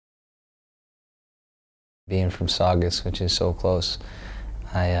Being from Saugus, which is so close,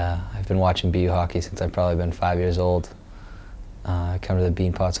 I've been watching BU hockey since I've probably been 5 years old. I come to the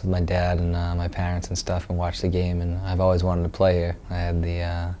Beanpots with my dad and my parents and stuff and watch the game, and I've always wanted to play here. I had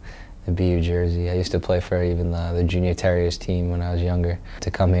the BU jersey. I used to play for even the Junior Terriers team when I was younger. To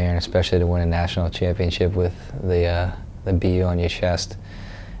come here, and especially to win a national championship with the BU on your chest,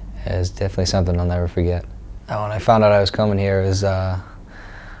 is definitely something I'll never forget. When I found out I was coming here,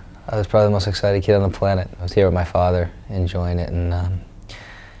 I was probably the most excited kid on the planet. I was here with my father, enjoying it, and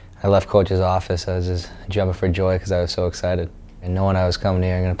I left Coach's office. I was just jumping for joy because I was so excited. And knowing I was coming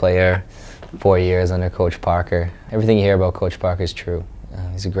here, I'm going to play here 4 years under Coach Parker. Everything you hear about Coach Parker is true.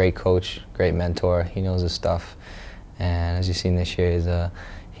 He's a great coach, great mentor. He knows his stuff. And as you've seen this year,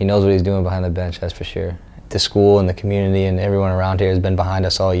 he knows what he's doing behind the bench, that's for sure. The school and the community and everyone around here has been behind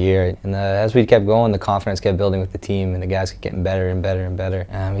us all year. And as we kept going, the confidence kept building with the team, and the guys kept getting better and better and better.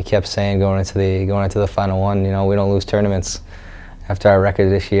 And we kept saying going into the final one, you know, we don't lose tournaments after our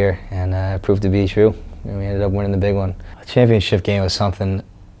record this year, and it proved to be true. And we ended up winning the big one. The championship game was something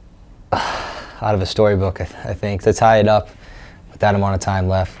out of a storybook, I think. To tie it up with that amount of time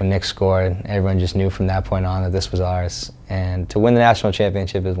left, when Nick scored, everyone just knew from that point on that this was ours. And to win the national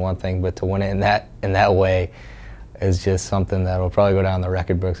championship is one thing, but to win it in that way is just something that will probably go down the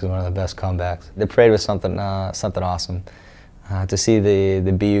record books as one of the best comebacks. The parade was something awesome. To see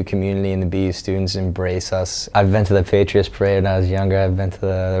the BU community and the BU students embrace us. I've been to the Patriots parade when I was younger. I've been to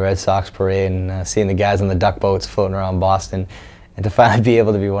the Red Sox parade, and seeing the guys on the duck boats floating around Boston. And to finally be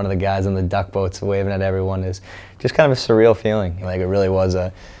able to be one of the guys on the duck boats waving at everyone is just kind of a surreal feeling. Like, it really was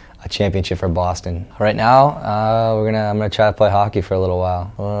a championship for Boston. Right now, I'm gonna try to play hockey for a little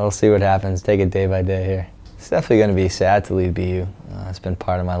while. We'll see what happens. Take it day by day here. It's definitely gonna be sad to leave BU. It's been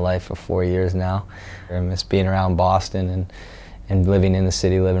part of my life for 4 years now. I miss being around Boston and living in the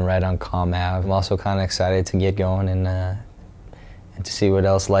city, living right on Comm Ave. I'm also kind of excited to get going and to see what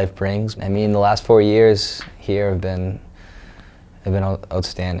else life brings. I mean, the last 4 years here have been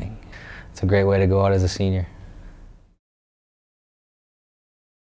outstanding. It's a great way to go out as a senior.